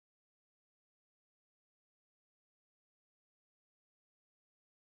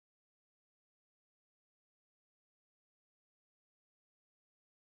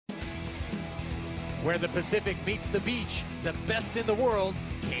Where the Pacific meets the beach, the best in the world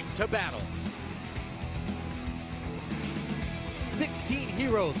came to battle. 16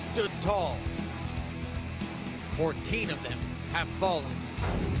 heroes stood tall. 14 of them have fallen.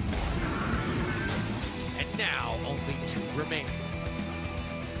 And now only 2 remain.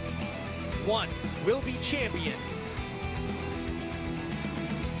 1 will be champion.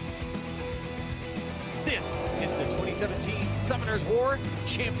 This is the 2017 Summoners War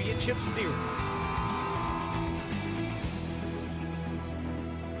Championship Series.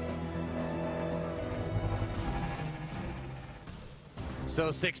 So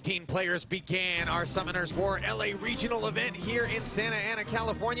 16 players began our Summoners War LA regional event here in Santa Ana,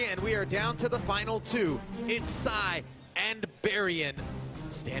 California, and we are down to the final 2. It's Sai and Barion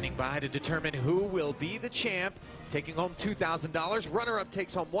standing by to determine who will be the champ, taking home $2,000. Runner-up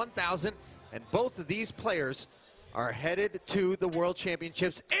takes home $1,000, and both of these players are headed to the World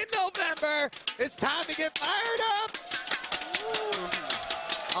Championships in November. It's time to get fired up.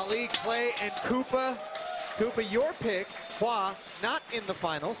 Ali, Clay, and Koopa. Koopa, your pick. Hua, not in the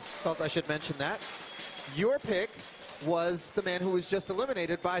finals. Felt I should mention that. Your pick was the man who was just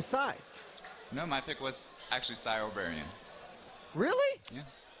eliminated by Sai. No, my pick was actually Sai or Barion. Really? Yeah.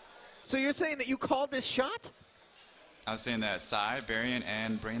 So you're saying that you called this shot? I was saying that Sai, Barion,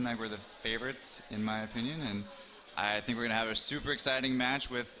 and Brainlag were the favorites, in my opinion, and I think we're going to have a super exciting match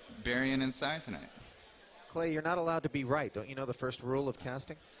with Barion and Sai tonight. Clay, you're not allowed to be right. Don't you know the first rule of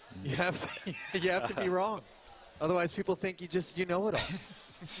casting? You have to be wrong. Otherwise, people think you know it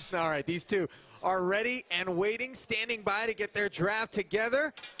all. All right, these two are ready and waiting, standing by to get their draft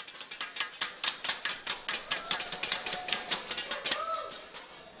together.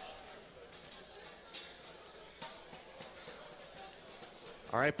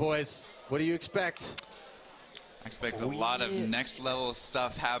 All right, boys, what do you expect? I expect a lot of next level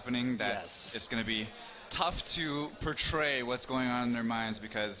stuff happening. It's going to be tough to portray what's going on in their minds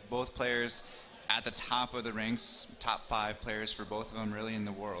because both players at the top of the ranks, top 5 players for both of them really in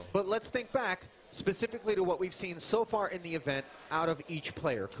the world. But let's think back specifically to what we've seen so far in the event out of each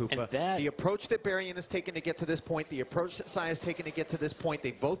player, Koopa. The approach that Barion has taken to get to this point, the approach that Sai has taken to get to this point,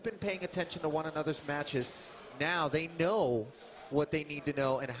 they've both been paying attention to one another's matches. Now they know what they need to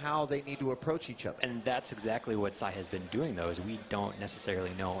know and how they need to approach each other. And that's exactly what Sai has been doing, though, is we don't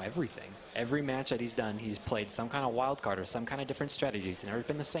necessarily know everything. Every match that he's done, he's played some kind of wild card or some kind of different strategy. It's never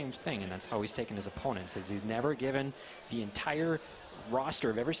been the same thing, and that's how he's taken his opponents, is he's never given the entire roster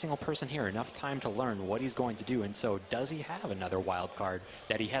of every single person here enough time to learn what he's going to do. And so does he have another wild card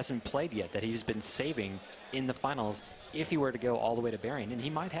that he hasn't played yet, that he's been saving in the finals if he were to go all the way to Barion? And he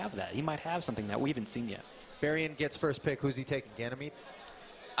might have that. He might have something that we haven't seen yet. Barion gets first pick. Who's he taking? Ganymede?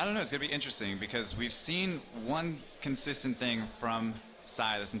 I don't know. It's going to be interesting because we've seen one consistent thing from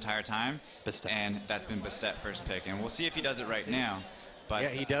Sai this entire time, and that's been Bastet first pick. And we'll see if he does it right now. But yeah,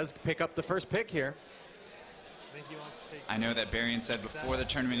 he does pick up the first pick here. I know that Barion said before the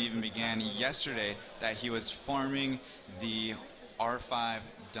tournament even began yesterday that he was farming the R5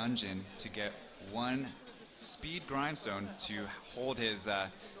 dungeon to get 1 speed grindstone to hold his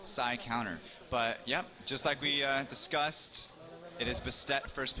Sai counter. But yep, just like we discussed, it is Bastet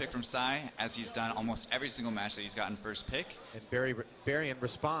first pick from Sai, as he's done almost every single match that he's gotten first pick. And Barion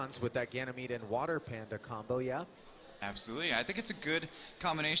responds with that Ganymede and Water Panda combo, yeah? Absolutely. I think it's a good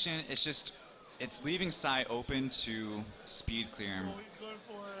combination. It's just, it's leaving Sai open to speed clear him,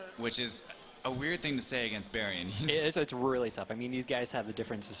 which is a weird thing to say against Barion. It's really tough. I mean, these guys have the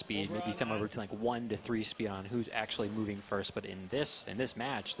difference of speed, maybe somewhere between like 1 to 3 speed on who's actually moving first. But in this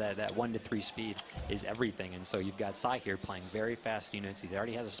match, that 1 to 3 speed is everything. And so you've got Sai here playing very fast units. He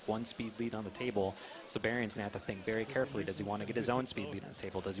already has a 1 speed lead on the table. So Barion's gonna have to think very carefully. Does he want to get his own speed lead on the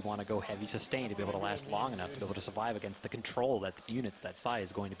table? Does he want to go heavy sustain to be able to last long enough to be able to survive against the control that the units that Sai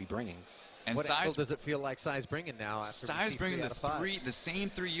is going to be bringing? And what angle does it feel like Sai's bringing now? Sai's bringing the same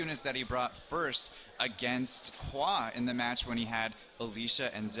 3 units that he brought first against Hua in the match when he had Alicia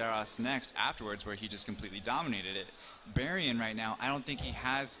and Zeros next afterwards, where he just completely dominated it. Barion right now, I don't think he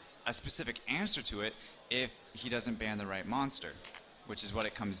has a specific answer to it if he doesn't ban the right monster, which is what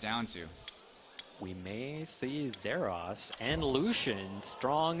it comes down to. We may see Zeros and Lucian,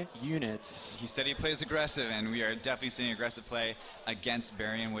 strong units. He said he plays aggressive, and we are definitely seeing aggressive play against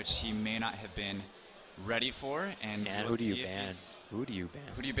Barion, which he may not have been ready for. And who do you ban? Who do you ban?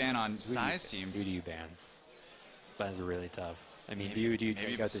 Who do you ban on Sai's team? Who do you ban? That's really tough. I mean, do you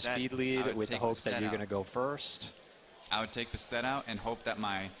take out the speed lead with the hopes that you're going to go first? I would take Bastet out and hope that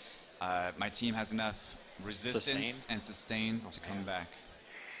my my team has enough resistance and sustain to come back.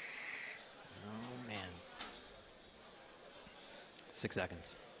 Oh, man. 6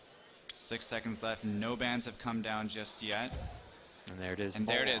 seconds. 6 seconds left. No bans have come down just yet. And there it is. And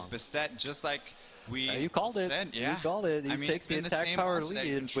there it is. Bastet, just like we you called said, it. yeah. You called it. He takes the attack power lead.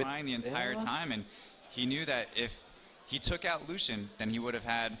 He's been trying the entire time, and he knew that if he took out Lucian, then he would have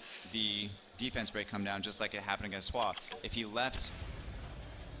had the defense break come down just like it happened against Swa. If he left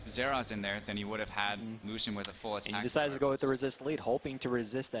Zeros in there, then he would have had Lucian with a full attack. And he decides to go with the resist lead, hoping to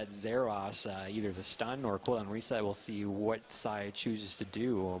resist that Zeros, either the stun or cooldown reset. We'll see what Sai chooses to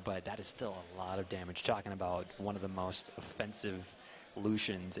do, but that is still a lot of damage. Talking about one of the most offensive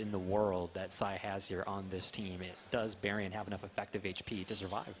Lucians in the world that Sai has here on this team. It does Barion have enough effective HP to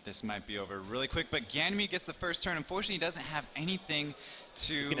survive? This might be over really quick, but Ganymede gets the first turn. Unfortunately, he doesn't have anything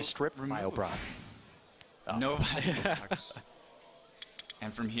to He's going to strip Bioproc. No Bioprocs.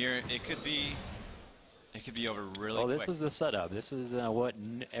 And from here, it could be over really quick. Well, this is the setup. This is what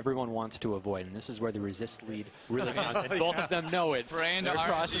everyone wants to avoid, and this is where the resist lead really comes. And both of them know it. Praying They're to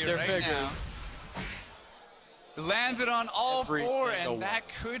crossing RNG their right fingers. Now. Lands it on all Every four, single and that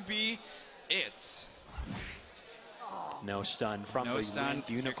could be it. No stun from No the stun.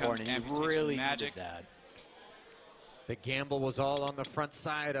 Unicorn, and Amputation he really magic. needed that. The gamble was all on the front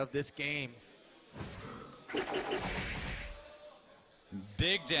side of this game.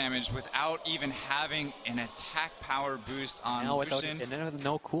 Big damage without even having an attack power boost on Now without, Lucian. and then with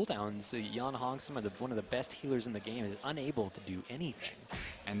no cooldowns, Yan Hong, one of the best healers in the game, is unable to do anything.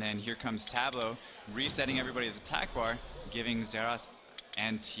 And then here comes Tableau, resetting everybody's attack bar, giving Zeros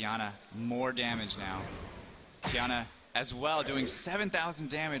and Tiana more damage now. Tiana as well doing 7,000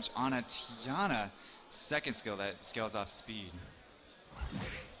 damage on a Tiana second skill that scales off speed.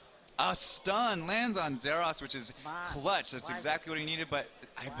 A stun lands on Zeros, which is clutch. That's exactly what he needed, but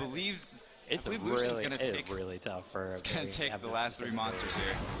I believe Lucian's going to take really tough for. It's going to take the last 3 monsters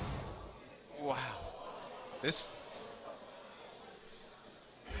here. Wow. This.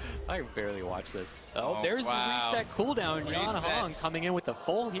 I can barely watch this. Oh, the there's the reset cooldown. Yan Hong coming in with the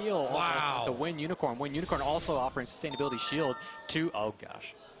full heal. Wow. To win Unicorn. Win Unicorn also offering sustainability shield to. Oh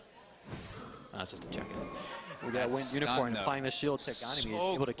gosh. That's just a check-in. We got Win Unicorn applying the shield to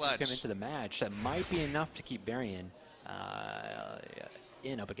Ganymede, able to keep him into the match. That might be enough to keep Barion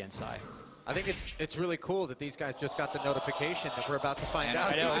in up against Sai. I think it's really cool that these guys just got the notification that we're about to find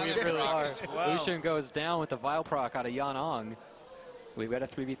out. I know, we really are. Well. Lucian goes down with the Vile Proc out of Yan Hong. We've got a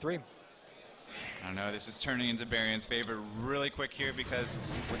 3v3. I don't know, this is turning into Barion's favor really quick here because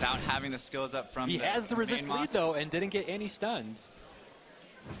without having the skills up from He has the resist lead though and didn't get any stuns.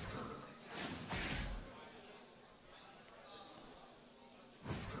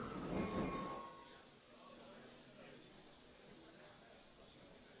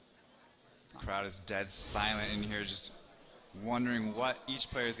 Crowd is dead silent in here, just wondering what each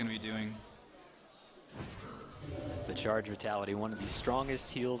player is going to be doing. The Charge Vitality, one of the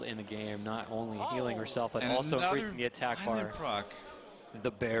strongest heals in the game, not only healing herself, but also increasing the attack bar. Proc.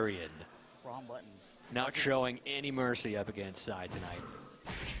 The Barion. Wrong button. Not showing any mercy up against Sai tonight.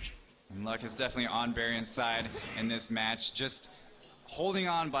 And luck is definitely on Barion's side in this match, just holding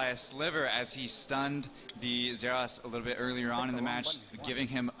on by a sliver as he stunned the Zeros a little bit earlier on in the match, giving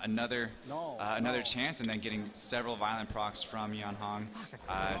him another chance, and then getting several violent procs from Yan Hong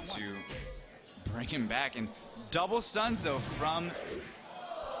to bring him back. And double stuns though from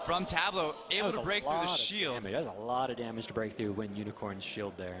Tableau, able to break through the shield. There's a lot of damage to break through when Unicorn's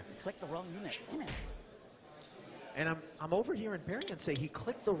shield there. Click the wrong unit. And I'm over here and Barion say he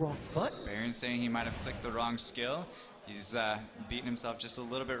clicked the wrong button. Barion saying he might have clicked the wrong skill. He's beating himself just a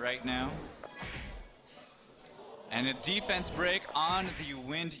little bit right now. And a defense break on the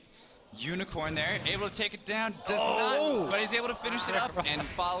Wind Unicorn there. Able to take it down. Does not, but he's able to finish it up and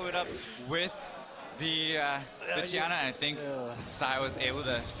follow it up with the Tiana. And I think Sai was able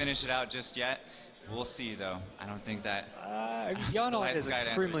to finish it out just yet. We'll see, though. I don't think that... Yan Hong is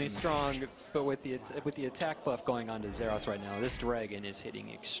extremely strong, but with the attack buff going on to Zeros right now, this Dragon is hitting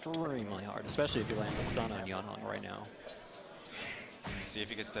extremely hard, especially if you land a stun on Yan Hong right now. Let's see if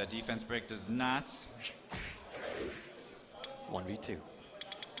he gets the defense break. Does not. 1v2.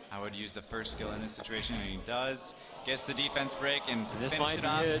 I would use the first skill in this situation, and he does. Gets the defense break and this finish it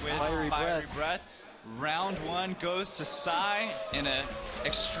off with Fiery Breath. Round 1 goes to Sai in an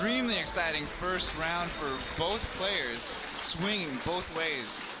extremely exciting first round for both players, swinging both ways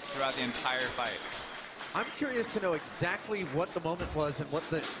throughout the entire fight. I'm curious to know exactly what the moment was and what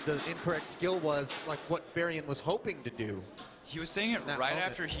the incorrect skill was, like what Barion was hoping to do. He was saying it right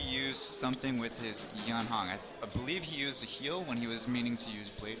after he used something with his Yan Hong. I believe he used a heal when he was meaning to use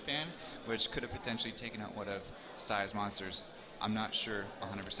Blade Fan, which could have potentially taken out one of Sai's monsters. I'm not sure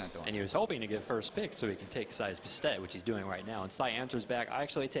 100% though. And he was hoping to get first pick so he can take Sai's Bastet, which he's doing right now. And Sai answers back,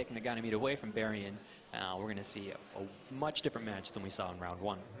 actually taking the Ganymede away from Barion. We're going to see a much different match than we saw in round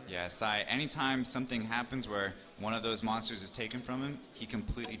 1. Yeah, Sai, anytime something happens where one of those monsters is taken from him, he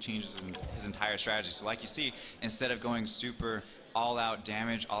completely changes his entire strategy. So like you see, instead of going super all-out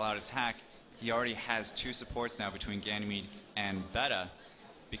damage, all-out attack, he already has 2 supports now between Ganymede and Beta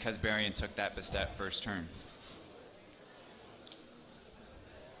because Barion took that Bastet first turn.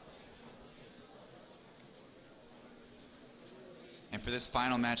 And for this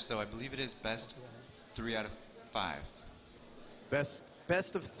final match, though, I believe it is best 3 out of 5.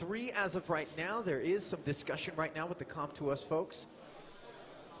 Best of 3 as of right now. There is some discussion right now with the Comp to Us folks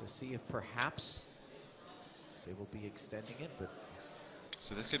to see if perhaps they will be extending it, but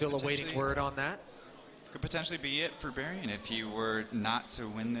so this could still awaiting word on that. Could potentially be it for Barion if he were not to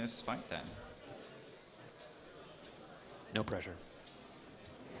win this fight then. No pressure.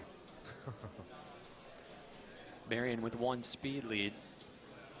 Barion with 1 speed lead.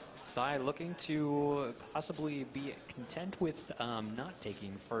 Sai looking to possibly be content with not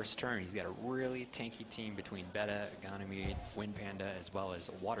taking first turn. He's got a really tanky team between Beta, Ganymede, Wind Panda, as well as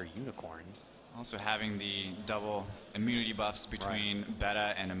Water Unicorn. Also having the double immunity buffs between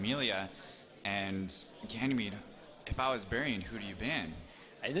Beta and Amelia. And Ganymede, if I was Barion, who do you ban?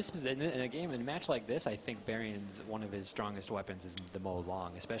 And this was in a match like this, I think Barion's one of his strongest weapons is the Mo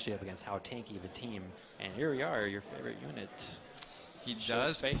Long, especially up against how tanky of a team. And here we are, your favorite unit. He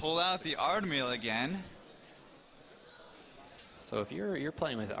does pull out the Artemiel again. So if you're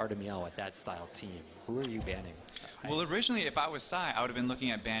playing with Artemiel with that style team, who are you banning? Well, originally, if I was Sai, I would have been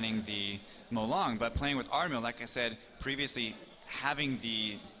looking at banning the Mo Long, but playing with Artemiel, like I said previously, having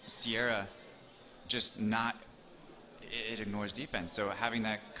the Sierra just not, it ignores defense. So having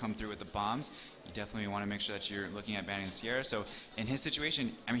that come through with the bombs, you definitely want to make sure that you're looking at banning the Sierra. So in his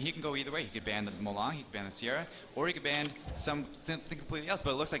situation, I mean, he can go either way. He could ban the Mo Long, he could ban the Sierra, or he could ban something completely else.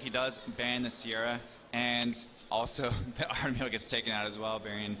 But it looks like he does ban the Sierra, and also the Artemiel gets taken out as well,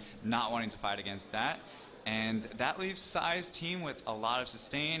 Barion not wanting to fight against that. And that leaves Sai's team with a lot of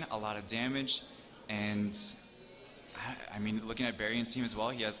sustain, a lot of damage, and I mean, looking at Barion's team as well,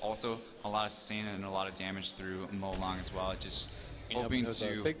 he has also a lot of sustain and a lot of damage through Mo Long as well. Just hoping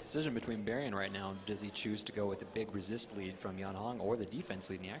to... a big decision between Barion right now. Does he choose to go with the big resist lead from Yan Hong or the defense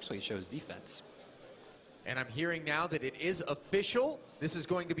lead? And he actually shows defense. And I'm hearing now that it is official. This is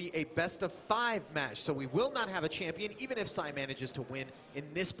going to be a best of 5 match. So we will not have a champion, even if Sai manages to win in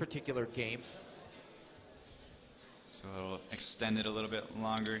this particular game. So it'll extend it a little bit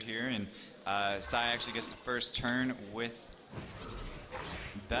longer here, and Sai actually gets the first turn with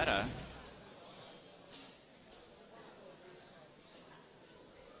Beta.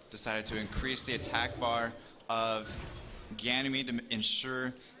 Decided to increase the attack bar of Ganymede to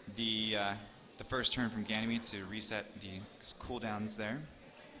ensure the first turn from Ganymede to reset the cooldowns there.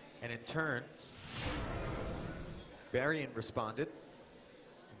 And in turn, Barion responded,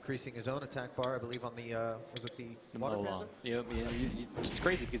 increasing his own attack bar, I believe, on the, was it the Water Panda? Yeah, it's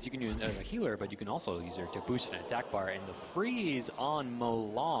crazy because you can use it as a healer, but you can also use her to boost an attack bar. And the freeze on Mo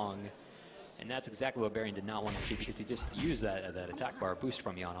Long, and that's exactly what Barion did not want to see because he just used that attack bar boost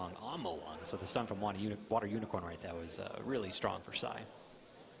from Yan Hong on Mo Long. So the stun from Water Unicorn right there was really strong for Sai.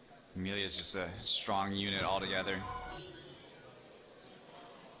 Amelia is just a strong unit altogether.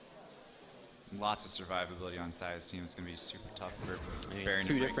 Lots of survivability on Sai's team. It's going to be super tough for Barion.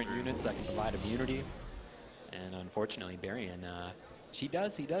 2 different units that can provide immunity. And unfortunately, Barion, he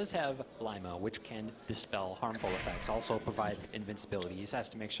does have Lima, which can dispel harmful effects, also provide invincibility. He just has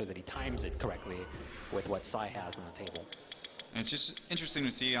to make sure that he times it correctly with what Sai has on the table. And it's just interesting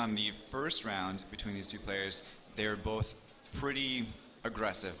to see on the first round between these 2 players, they were both pretty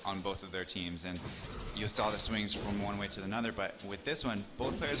aggressive on both of their teams, and you saw the swings from one way to another. But with this one,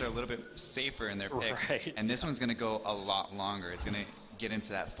 both players are a little bit safer in their picks, and this one's going to go a lot longer. It's going to get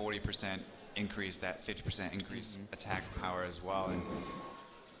into that 40% increase, that 50% increase attack power as well, and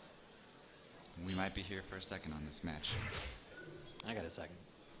we might be here for a second on this match. I got a second.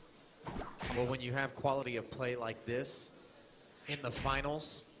 Well, when you have quality of play like this in the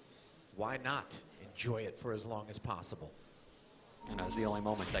finals, why not enjoy it for as long as possible? You know, it's the only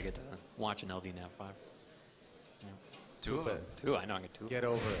moment I get to watch an LD Nat 5. Yeah. 2 of them. 2, I know I get 2. Get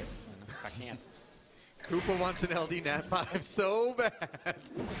over it. I can't. Koopa wants an LD Nat 5 so bad.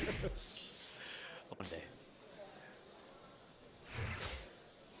 One day.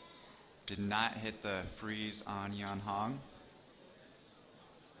 Did not hit the freeze on Yan Hong.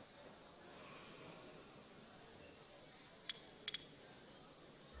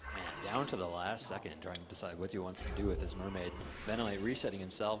 Man, down to the last second trying to decide what he wants to do with his mermaid. Ventilate resetting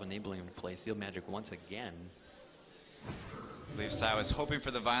himself, enabling him to play Seal Magic once again. I believe Sai was hoping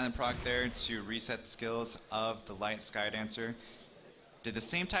for the Violent proc there to reset the skills of the Light Sky Dancer. Did the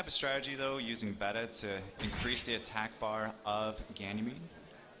same type of strategy though, using Beta to increase the attack bar of Ganymede.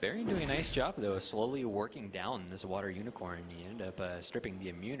 Barion doing a nice job though, slowly working down this Water Unicorn. He ended up stripping the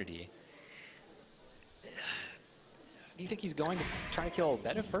immunity. Do you think he's going to try to kill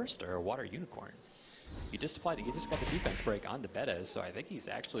Beta first or Water Unicorn? He just got the defense break on the Beta, so I think he's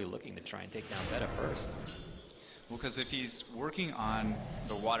actually looking to try and take down Beta first. Well, because if he's working on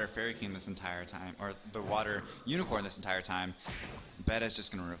the Water Fairy King this entire time, or the Water Unicorn this entire time, Beta's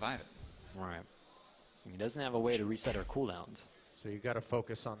just going to revive it. Right. He doesn't have a way to reset her cooldowns. So you got to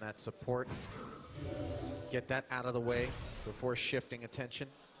focus on that support. Get that out of the way before shifting attention.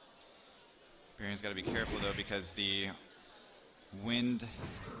 Barion's got to be careful though, because the Wind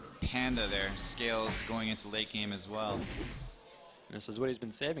Panda there scales going into late game as well. This is what he's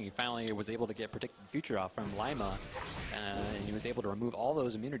been saving. He finally was able to get Predicted Future off from Lima, and he was able to remove all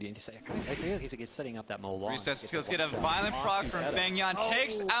those immunity. And he's setting up that Mo Long. Resets skills, get a Violent proc from Feng Yan,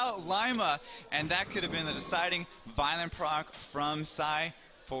 takes out Lima, and that could have been the deciding Violent proc from Sai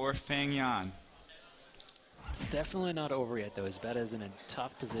for Feng Yan. It's definitely not over yet though. His Beta is in a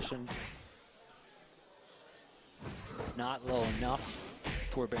tough position. Not low enough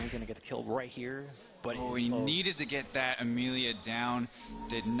to where Barion's going to get the kill right here. But he needed to get that Amelia down.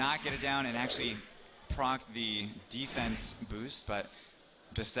 Did not get it down and actually proc the defense boost, but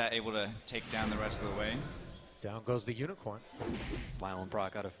Bastet able to take down the rest of the way. Down goes the Unicorn. Violent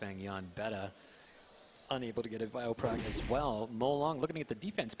proc out of Feng Yan. Beta unable to get a Vio proc as well. Mo Long looking at the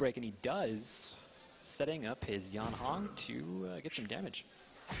defense break, and he does, setting up his Yan Hong to get some damage.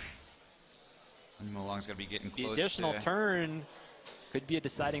 And Mo Long's got to be getting close. The additional turn could be a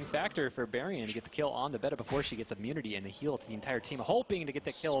deciding factor for Barion to get the kill on the Beta before she gets immunity and the heal to the entire team. Hoping to get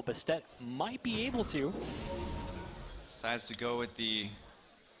the kill, Bastet might be able to. Decides to go with the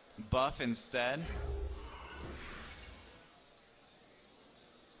buff instead.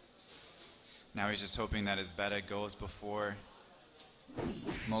 Now he's just hoping that his Beta goes before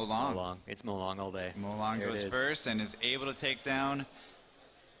Mo Long. Mo Long. It's Mo Long all day. Mo Long goes first and is able to take down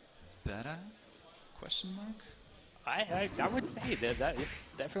Beta? Question mark? I would say that is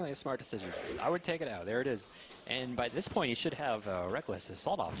definitely a smart decision. I would take it out. There it is. And by this point, he should have Reckless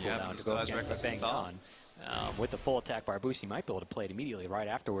Assault off cooldown to go against Feng Yan. With the full attack bar boost, he might be able to play it immediately right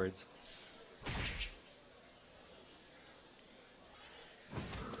afterwards. And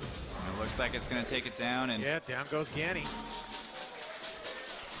it looks like it's going to take it down. And yeah, down goes Ganny.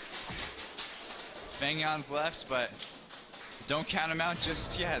 Feng Yan's left, but don't count him out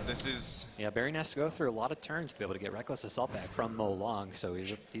just yet. This is... Yeah, Barion has to go through a lot of turns to be able to get Reckless Assault back from Mo Long, so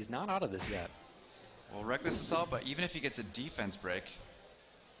he's not out of this yet. Well, Reckless Assault, but even if he gets a defense break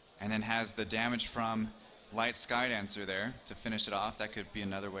and then has the damage from Light Sky Dancer there to finish it off, that could be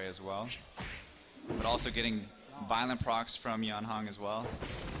another way as well. But also getting Violent procs from Yan Hong as well.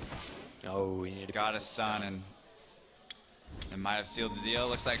 Oh, we need to got a stun, and it might have sealed the deal.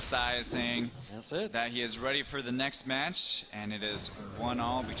 Looks like Sai is saying that he is ready for the next match, and it is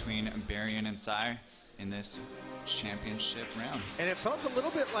 1-1 between Barion and Sai in this championship round. And it felt a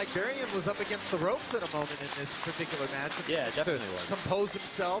little bit like Barion was up against the ropes at a moment in this particular match. Yeah, it definitely was. Compose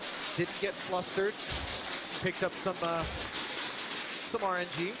himself, didn't get flustered, picked up some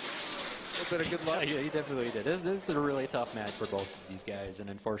RNG. A little bit of good luck. Yeah, he definitely did. This is a really tough match for both of these guys, and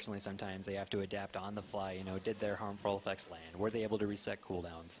unfortunately sometimes they have to adapt on the fly. You know, did their harmful effects land? Were they able to reset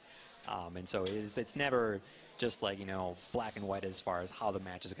cooldowns? And so it's never just like, you know, black and white as far as how the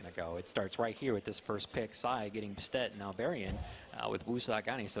match is going to go. It starts right here with this first pick, Sai getting Bastet, and now Barion with Wusa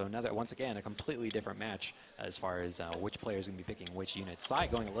Gani. So once again, a completely different match as far as which player is going to be picking which unit. Sai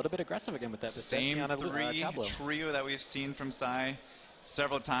going a little bit aggressive again with that. Same trio that we've seen from Sai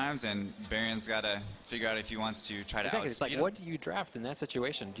several times, and Barion's got to figure out if he wants to try to outspeed It's like, him. what do you draft in that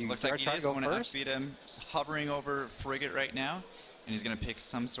situation? Do you Looks like he is go going to first? outspeed him. He's hovering over Frigate right now, and he's going to pick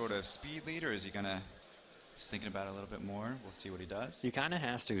some sort of speed lead, or is he going to... He's thinking about it a little bit more. We'll see what he does. He kind of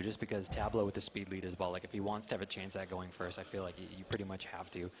has to, just because Tableau with the speed lead as well. Like, if he wants to have a chance at going first, I feel like you pretty much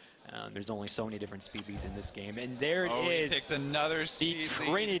have to. There's only so many different speed leads in this game. And there it is. He picked another speed lead. The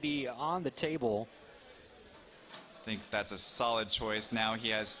Trinity on the table. I think that's a solid choice. Now he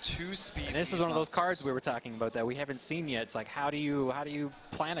has 2 speed. And this is one of those cards we were talking about that we haven't seen yet. It's like, how do you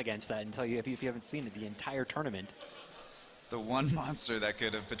plan against that until if you haven't seen it the entire tournament? The one monster that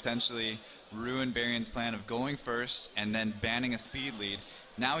could have potentially ruined Barion's plan of going first and then banning a speed lead.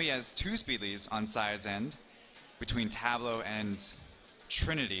 Now he has 2 speed leads on Sai's end between Tableau and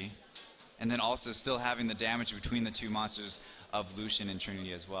Trinity. and then also still having the damage between the two monsters of Lucian and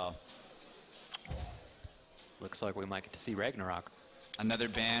Trinity as well. Looks like we might get to see Ragnarok. Another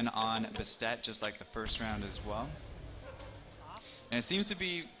ban on Bastet, just like the first round as well. And it seems to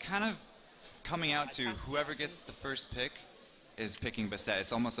be kind of coming out to whoever gets the first pick is picking Bastet.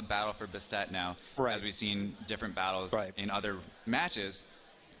 It's almost a battle for Bastet now, as we've seen different battles in other matches.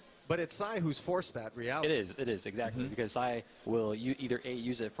 But it's Sai who's forced that reality. It is, exactly. Because Sai will either A,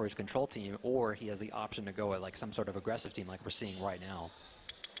 use it for his control team, or he has the option to go at like some sort of aggressive team like we're seeing right now.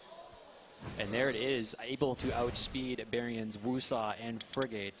 And there it is, able to outspeed Barion's Wusa and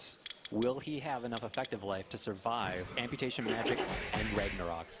Frigates. Will he have enough effective life to survive Amputation Magic and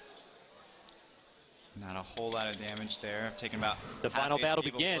Ragnarok? Not a whole lot of damage there. I've taken about the final battle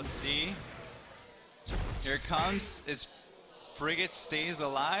begins. Here it comes. Is Frigate stays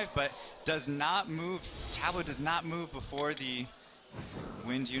alive, but does not move. Tableau does not move before the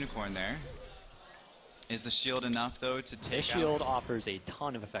Wind Unicorn there. Is the shield enough, though, to take This shield offers a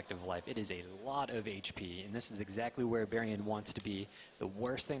ton of effective life. It is a lot of HP, and this is exactly where Barion wants to be. The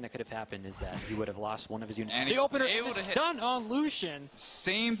worst thing that could have happened is that he would have lost one of his units. And the opener able to stun on Lucian.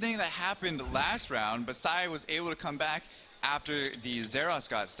 Same thing that happened last round, but Sai was able to come back after the Zeros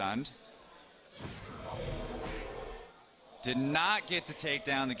got stunned. Did not get to take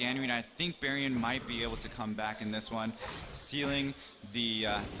down the Ganymede. I think Barion might be able to come back in this one, sealing the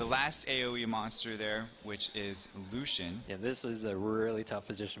last AoE monster there, which is Lucian. Yeah, this is a really tough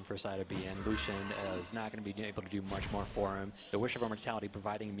position for Sai to be in. Lucian is not going to be able to do much more for him. The Wish of Immortality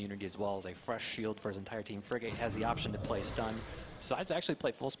providing immunity as well as a fresh shield for his entire team. Frigate has the option to play stun. Decides to actually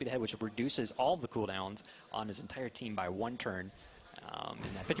play full speed ahead, which reduces all of the cooldowns on his entire team by 1 turn. And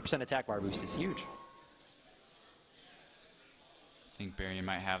that 50% attack bar boost is huge. I think Barion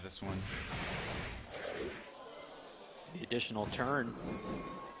might have this one. The additional turn,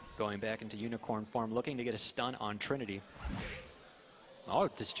 going back into unicorn form, looking to get a stun on Trinity. Oh,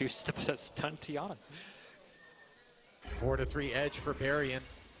 just chooses to stun Tiana. 4-3 edge for Barion,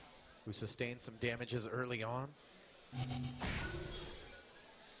 who sustained some damages early on.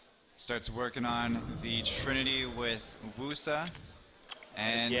 Starts working on the Trinity with Wusa.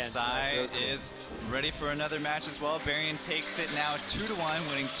 And Sai is ready for another match as well. Barion takes it now 2-1,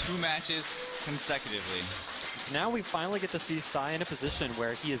 winning 2 matches consecutively. So now we finally get to see Sai in a position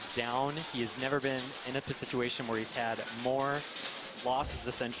where he is down. He has never been in a situation where he's had more losses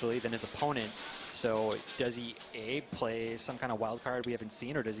essentially than his opponent. So does he A, play some kind of wild card we haven't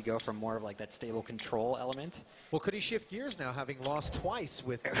seen, or does he go for more of like that stable control element? Well, could he shift gears now, having lost twice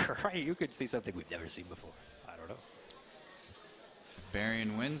with... Right, you could see something we've never seen before. I don't know.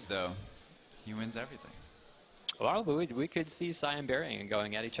 Barion wins, though. He wins everything. Well, we could see Sai and Barion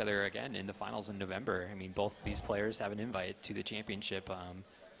going at each other again in the finals in November. I mean, both these players have an invite to the championship,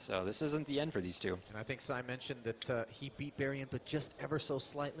 so this isn't the end for these two. And I think Sai mentioned that he beat Barion, but just ever so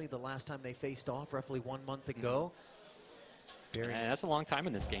slightly the last time they faced off, roughly 1 month ago. And that's a long time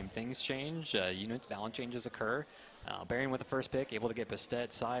in this game. Things change, units, balance changes occur. Barion with the first pick, able to get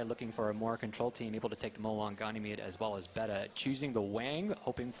Bastet. Sai looking for a more controlled team, able to take the Molong Ganymede as well as Beta. Choosing the Wang,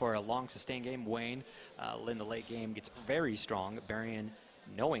 hoping for a long sustained game. Wayne in the late game gets very strong. Barion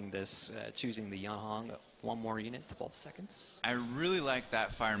knowing this, choosing the Yanhong. 1 more unit, 12 seconds. I really like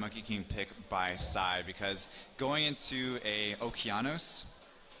that Fire Monkey King pick by Sai because going into a Okeanos,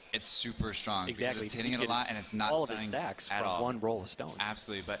 it's super strong. Exactly. It's hitting it a lot and it's not all of his stacks at from all. 1 roll of stone.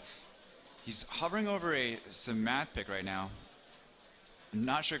 Absolutely, but he's hovering over a Samath pick right now. I'm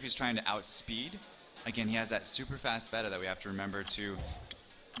not sure if he's trying to outspeed. Again, he has that super fast beta that we have to remember to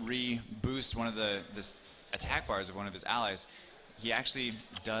re-boost one of the attack bars of one of his allies. He actually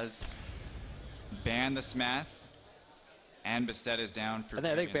does ban the Samath, and Bastet is down for...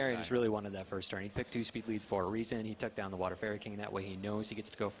 I think Barion just really wanted that first turn. He picked 2 speed leads for a reason. He took down the Water Fairy King. That way he knows he gets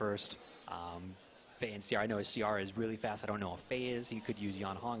to go first. Faye and CR, I know his CR is really fast. I don't know if Faye is. He could use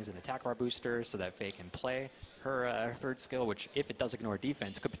Yan Hong as an attack bar booster so that Faye can play her third skill, which if it does ignore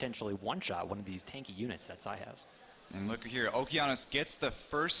defense, could potentially one-shot one of these tanky units that Sai has. And look here, Okeanos gets the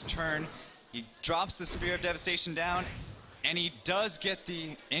first turn. He drops the Spear of Devastation down, and he does get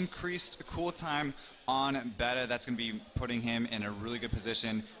the increased cool time on Beta. That's going to be putting him in a really good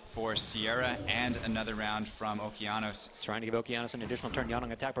position for Sierra and another round from Okeanos. Trying to give Okeanos an additional turn.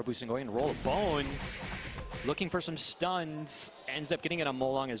 Yanong attack bar boosting going, roll of bones. Looking for some stuns. Ends up getting it on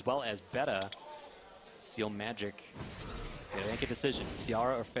Molong as well as Beta. Seal Magic. They make a decision,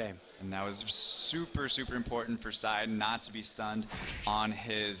 Ciara or Faye. And that was super, super important for Sai not to be stunned on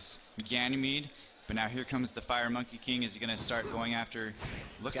his Ganymede. But now here comes the Fire Monkey King. Is he going to start going after...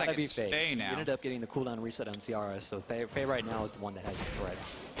 Looks like it's Faye now. He ended up getting the cooldown reset on Ciara, so Faye right now is the one that has the threat.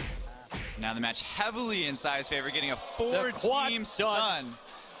 Now the match heavily in Sai's favor, getting a 4-team stun.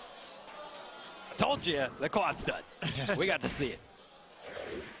 I told you, the quad stun. We got to see it.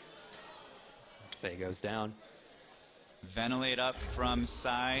 Faye goes down. Ventilate up from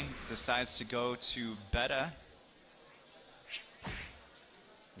Sai, decides to go to Beta.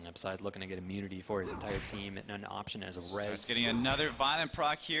 And Upside looking to get immunity for his entire team and an option as a res. Starts getting another violent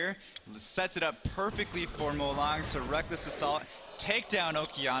proc here. Sets it up perfectly for Molong to reckless assault. Take down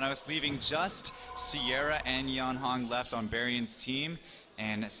Okeanos, leaving just Sierra and Yeonhong left on Barion's team.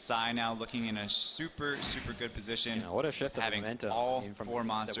 And Sai now looking in a super, super good position. What a shift of having momentum. all 4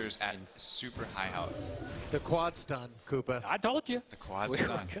 monsters at super high health. The quad stun, Koopa. I told you. The quad We stun.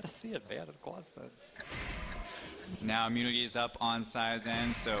 were going to see it, man. The quad stun. Now immunity is up on Sai's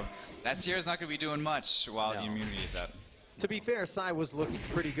end, so that Sierra's not going to be doing much while the immunity is up. To be fair, Sai was looking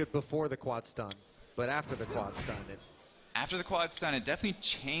pretty good before the quad stun, but after the quad stun, After the quad stun, it definitely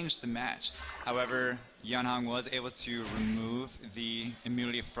changed the match. However, Yeonhong was able to remove the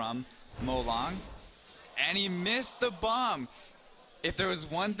immunity from Molong, and he missed the bomb. If there was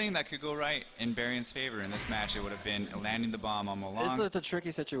one thing that could go right in Barion's favor in this match, it would have been landing the bomb on Molong. It's a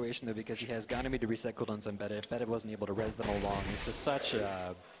tricky situation, though, because he has Ganymede to reset cooldowns on Beta. If Beta wasn't able to res them along, it's just such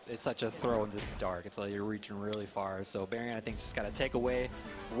a throw in the dark. It's like you're reaching really far. So Barion, I think, just got to take away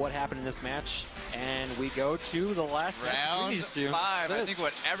what happened in this match, and we go to the last round match 5. I think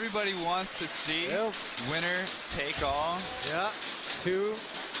what everybody wants to see. Yep. Winner take all. Yeah, 2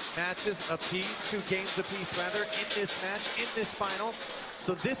 matches apiece, 2 games apiece rather, in this match, in this final.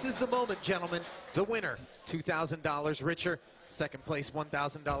 So this is the moment, gentlemen. The winner, $2,000 richer. Second place,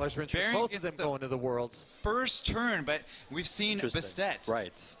 $1,000 richer. Barion Both of them going to the Worlds. First turn, but we've seen Bastet.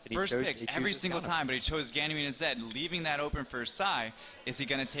 Right. First pick every single time, but he chose Ganymede instead, leaving that open for Sai. Is he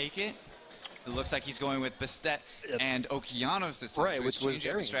going to take it? It looks like he's going with Bastet and Okeanos this time. Right, so which was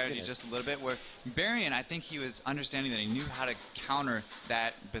changing up the strategy just a little bit. Where Barion, I think he was understanding that he knew how to counter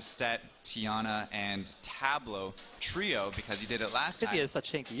that Bastet, Tiana, and Tableau trio because he did it last time. Because he has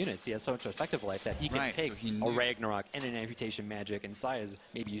such tanky units, he has so much effective life that he can take a Ragnarok and an amputation magic, and Sai is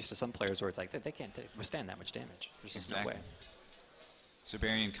maybe used to some players where it's like they can't withstand that much damage. There's just no way. So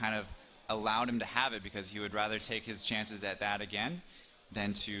Barion kind of allowed him to have it because he would rather take his chances at that again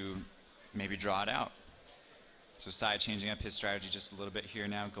than to maybe draw it out. So Sai changing up his strategy just a little bit here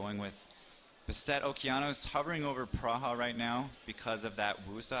now, going with Bastet. Okeanos hovering over Praha right now because of that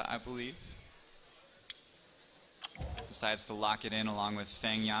Wusa, I believe. Decides to lock it in along with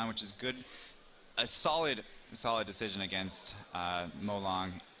Feng Yan, which is good. A solid decision against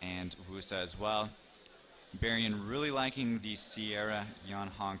Molong and Wusa as well. Barion really liking the Sierra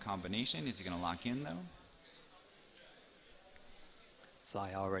Yeonhong combination. Is he going to lock in though?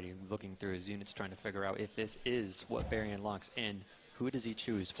 Sai already looking through his units, trying to figure out if this is what Barion locks in. Who does he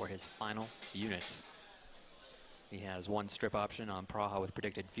choose for his final unit? He has 1 strip option on Praha with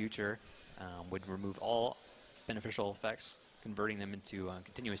predicted future. Would remove all beneficial effects, converting them into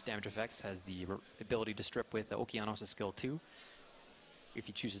continuous damage effects. Has the ability to strip with Okeanos' skill 2. If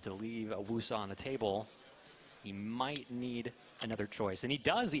he chooses to leave a Wusa on the table, he might need another choice. And he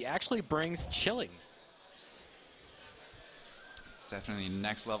does. He actually brings Chilling. Definitely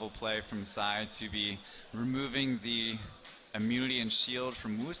next level play from Sai to be removing the immunity and shield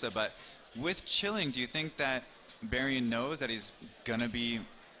from Wusa. But with Chilling, do you think that Barion knows that he's going to be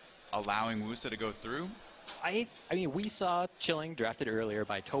allowing Wusa to go through? I mean, we saw Chilling drafted earlier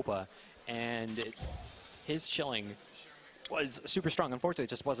by Topa, and his Chilling was super strong. Unfortunately, it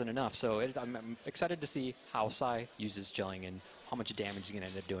just wasn't enough. So I'm excited to see how Sai uses Chilling and how much damage he's going to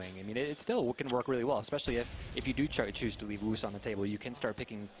end up doing. I mean, it still can work really well, especially if you do choose to leave Wusa on the table. You can start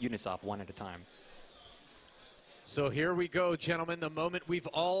picking units off 1 at a time. So here we go, gentlemen, the moment we've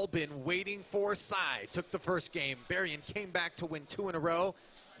all been waiting for. Sai took the first game. Barion came back to win 2 in a row.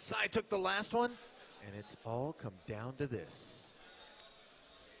 Sai took the last one, and it's all come down to this.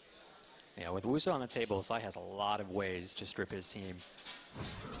 Yeah, with Wusa on the table, Sai has a lot of ways to strip his team.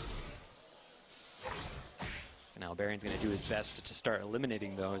 Now Barion's going to do his best to start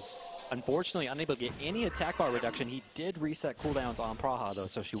eliminating those. Unfortunately, unable to get any attack bar reduction. He did reset cooldowns on Praha, though,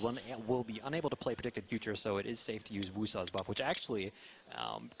 so she will be unable to play Predicted Future, so it is safe to use Wusa's buff, which actually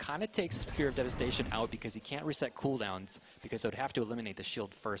kind of takes Spear of Devastation out because he can't reset cooldowns because it would have to eliminate the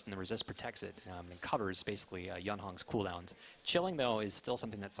shield first, and the resist protects it and covers, basically, Yeonhong's cooldowns. Chilling, though, is still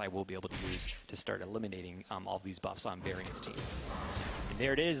something that Sai will be able to use to start eliminating all of these buffs on Barion's team. And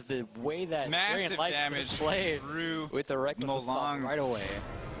there it is, the way that massive Barion likes damage to play through with the reckless assault right away.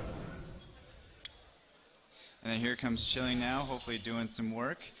 And then here comes Chilling now, hopefully doing some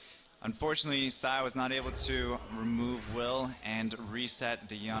work. Unfortunately, Sai was not able to remove Will and reset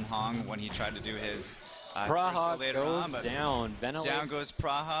the Yan Hong when he tried to do his Praha later goes on, but down. down goes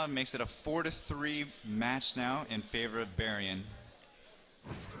Praha, makes it a 4-3 match now in favor of Barion.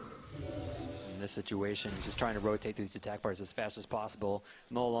 In this situation, he's just trying to rotate through these attack bars as fast as possible.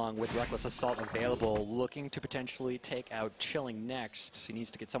 Molong with Reckless Assault available, looking to potentially take out Chilling next. He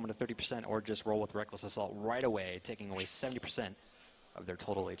needs to get someone to 30% or just roll with Reckless Assault right away, taking away 70% of their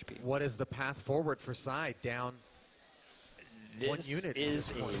total HP. What is the path forward for Sai? Down one unit. This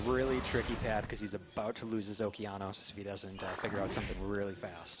is a really tricky path because he's about to lose his Okeanos if he doesn't figure out something really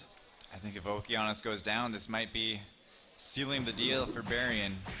fast. I think if Okeanos goes down, this might be sealing the deal for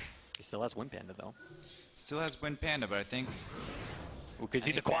Barion. He still has Wind Panda, though. Still has Wind Panda, but I think... Because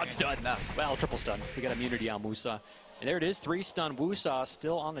he's the quad stun. Well, triple stun. We got immunity on Musa. And there it is, 3-stun. Wusa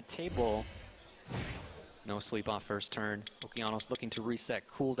still on the table. No sleep off first turn. Okeanos looking to reset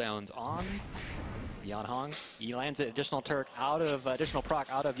cooldowns on Yan Hong. He lands an additional Turk out of additional proc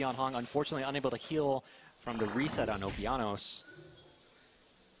out of Yan Hong. Unfortunately, unable to heal from the reset on Okeanos.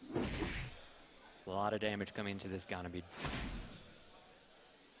 A lot of damage coming into this Ganymede.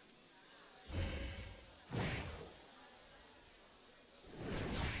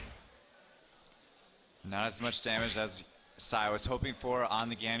 Not as much damage as Sai was hoping for on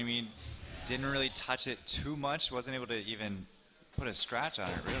the Ganymede. Didn't really touch it too much. Wasn't able to even put a scratch on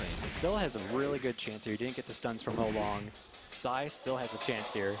it, really. Still has a really good chance here. He didn't get the stuns from Molong. Sai still has a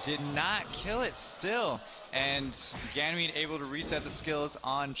chance here. Did not kill it still. And Ganymede able to reset the skills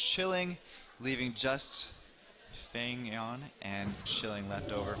on Chilling, leaving just Feng on and Chilling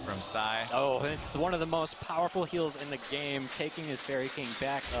left over from Sai. Oh, it's one of the most powerful heals in the game, taking his Fairy King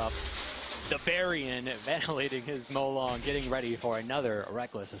back up. The Barion ventilating his Molong, getting ready for another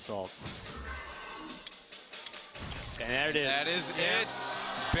Reckless Assault. And there it is. That is it.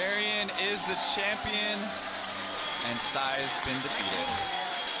 Barion is the champion, and Sai's been defeated.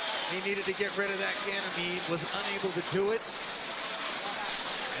 He needed to get rid of that Ganymede, was unable to do it.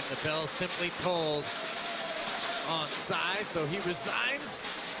 And the bell simply tolled on Sai, so he resigns,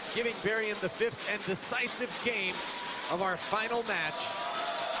 giving Barion the 5th and decisive game of our final match.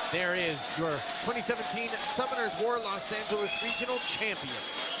 There is your 2017 Summoners War Los Angeles Regional Champion.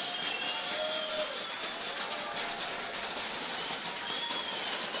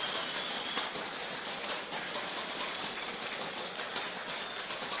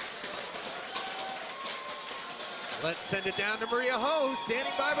 Let's send it down to Maria Ho,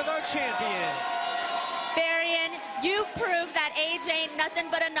 standing by with our champion. Barion, you proved that age ain't nothing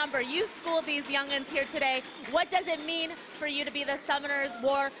but a number. You schooled these youngins here today. What does it mean for you to be the Summoners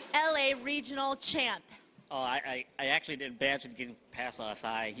War LA Regional Champ? Oh, I actually did bad to get past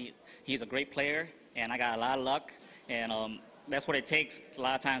Sai. He's a great player, and I got a lot of luck, and that's what it takes a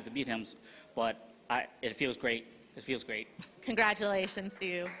lot of times to beat him. But it feels great. It feels great. Congratulations to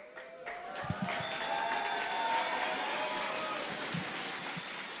you.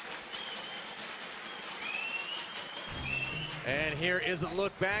 And here is a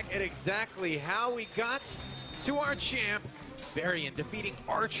look back at exactly how we got to our champ, Barion defeating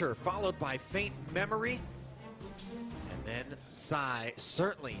Archer, followed by Faint Memory. And then Sai,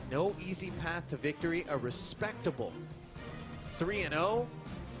 certainly no easy path to victory, a respectable 3-0.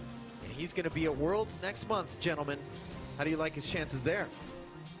 And he's going to be at Worlds next month, gentlemen. How do you like his chances there?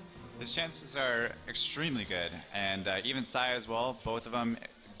 His chances are extremely good, and even Sai as well. Both of them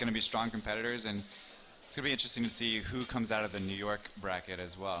going to be strong competitors, and it's going to be interesting to see who comes out of the New York bracket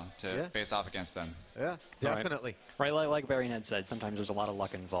as well to face off against them. Yeah, definitely. Right, like Barion had said, sometimes there's a lot of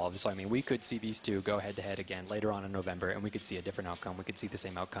luck involved. So, I mean, we could see these two go head-to-head again later on in November, and we could see a different outcome. We could see the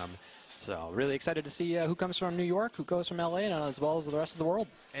same outcome. So, really excited to see who comes from New York, who goes from LA, and as well as the rest of the world.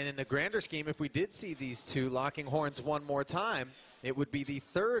 And in the grander scheme, if we did see these two locking horns one more time, it would be the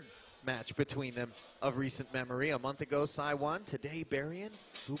third match between them of recent memory. A month ago, Sai won. Today, Barion.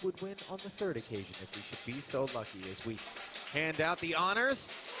 Who would win on the third occasion if we should be so lucky as we hand out the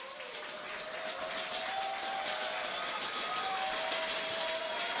honors?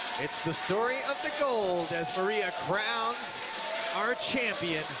 It's the story of the gold as Maria crowns our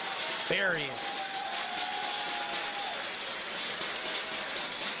champion, Barion.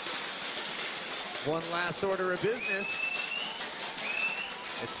 One last order of business.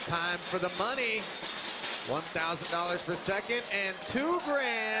 It's time for the money. $1,000 for second and $2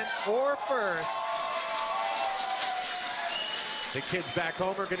 grand for first. The kids back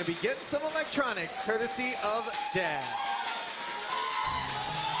home are going to be getting some electronics courtesy of Dad.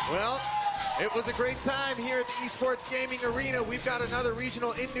 Well, it was a great time here at the Esports Gaming Arena. We've got another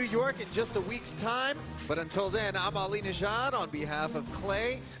regional in New York in just a week's time. But until then, I'm Ali Najad on behalf of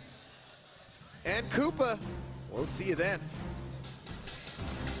Clay and Koopa. We'll see you then.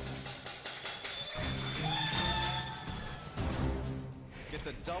 Gets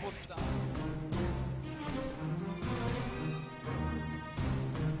a double stop.